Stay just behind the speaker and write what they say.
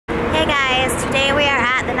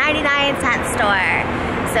cent store.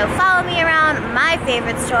 So follow me around my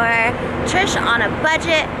favorite store. Trish on a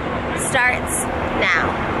Budget starts now.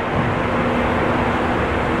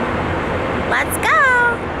 Let's go!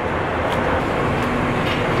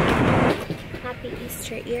 Happy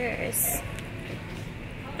Easter ears.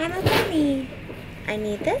 I'm a bunny. I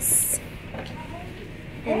need this,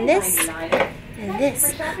 and this, and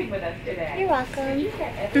this. You're welcome.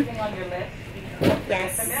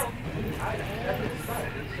 Yes.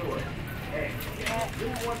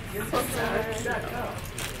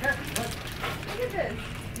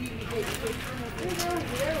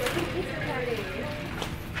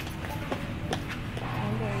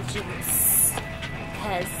 Cranberry juice,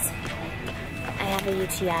 because I have a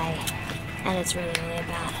UTI and it's really, really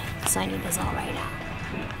bad. So I need this all right now.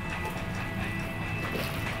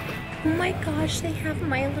 Oh my gosh, they have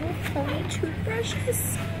My Little Pony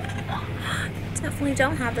toothbrushes. Definitely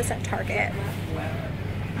don't have this at Target.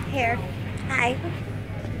 Here, hi.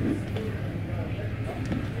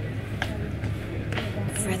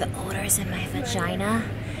 For the odors in my vagina,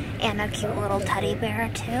 and a cute little teddy bear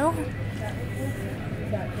too.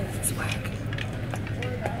 Does this work?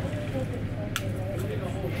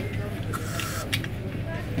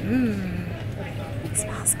 It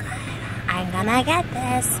smells good. I'm gonna get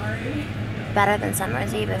this. Better than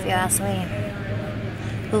Summer's Eve if you ask me.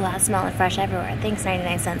 Ooh, I'm smelling fresh everywhere. Thanks,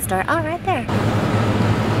 99-cent store. Oh, right there.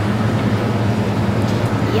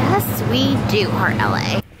 Yes, we do, Heart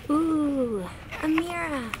LA. Ooh,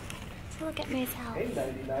 Amira. So look at myself.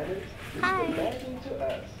 Hi.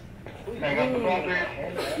 Ooh. How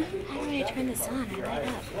do I turn this on? I light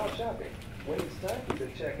up.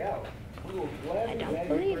 I don't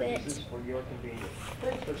believe it.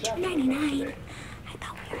 $2.99. I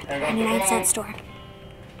thought we were at the 99-cent store.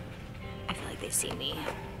 I feel like they see me.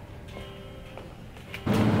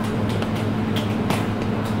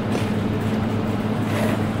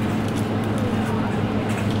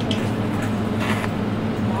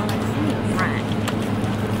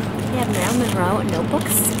 We have Marilyn Monroe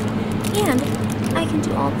notebooks, and I can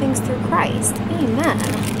do all things through Christ. Amen.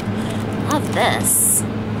 Love this.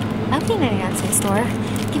 Okay, 99-cent store,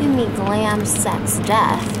 giving me glam, sex,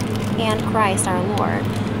 death, and Christ our Lord.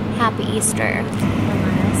 Happy Easter. And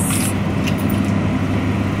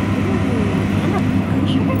a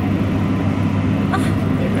plunger. Oh,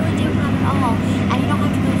 they really do have it all. And you don't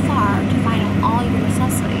have to go far to find out all your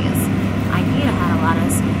necessities. I need a hot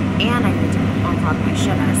lettuce, and I need to unclog my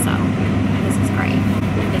sugar, so this is great.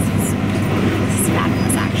 This is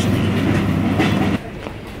fabulous, actually.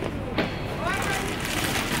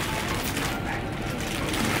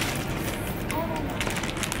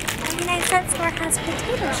 99-cent store has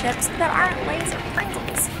potato chips that aren't Lay's or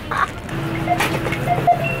Pringles.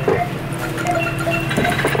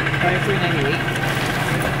 $23.98.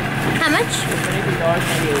 How much?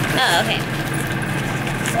 $23.98. Oh, okay.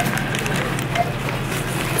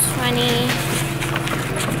 20.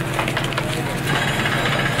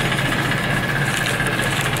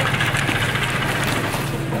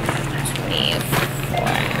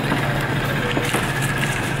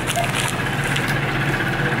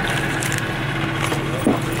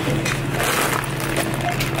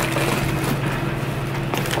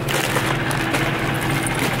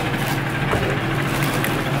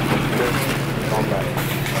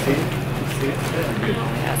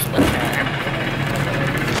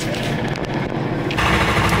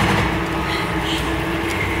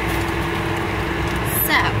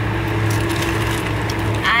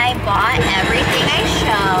 Bought everything I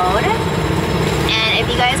showed, and if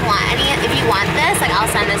you guys want if you want this, like, I'll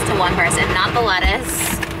send this to one person, not the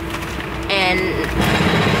lettuce, and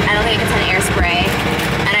I don't think I can send air spray,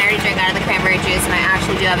 and I already drank out of the cranberry juice, and I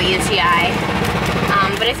actually do have a UTI,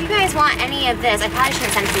 but if you guys want any of this, I probably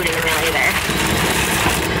shouldn't send food in the mail either.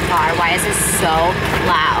 God, why is this so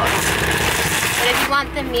loud? But if you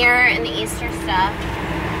want the mirror and the Easter stuff,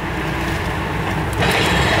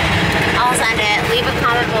 I'll send it. Leave a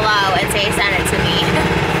comment below and say send it to me.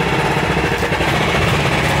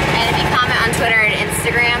 And if you comment on Twitter and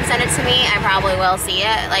Instagram, send it to me. I probably will see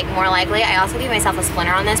it, like, more likely. I also gave myself a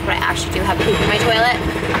splinter on this, but I actually do have poop in my toilet,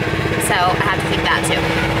 so I have to keep that too.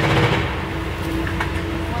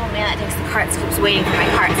 Oh man, that takes the cart. Keeps waiting for my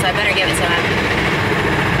cart, so I better give it to him.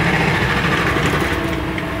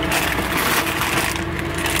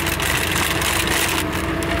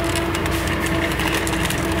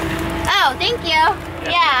 Oh, thank you.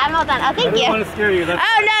 Yeah, I'm all done. Oh, thank you. I didn't want to scare you. That's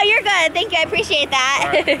oh, no, you're good. Thank you. I appreciate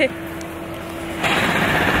that. Right.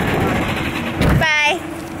 Bye.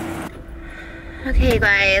 Okay,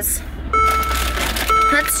 guys.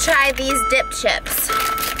 Let's try these dip chips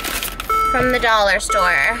from the dollar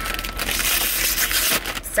store.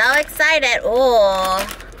 So excited. Oh,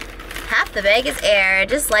 half the bag is air,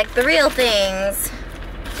 just like the real things.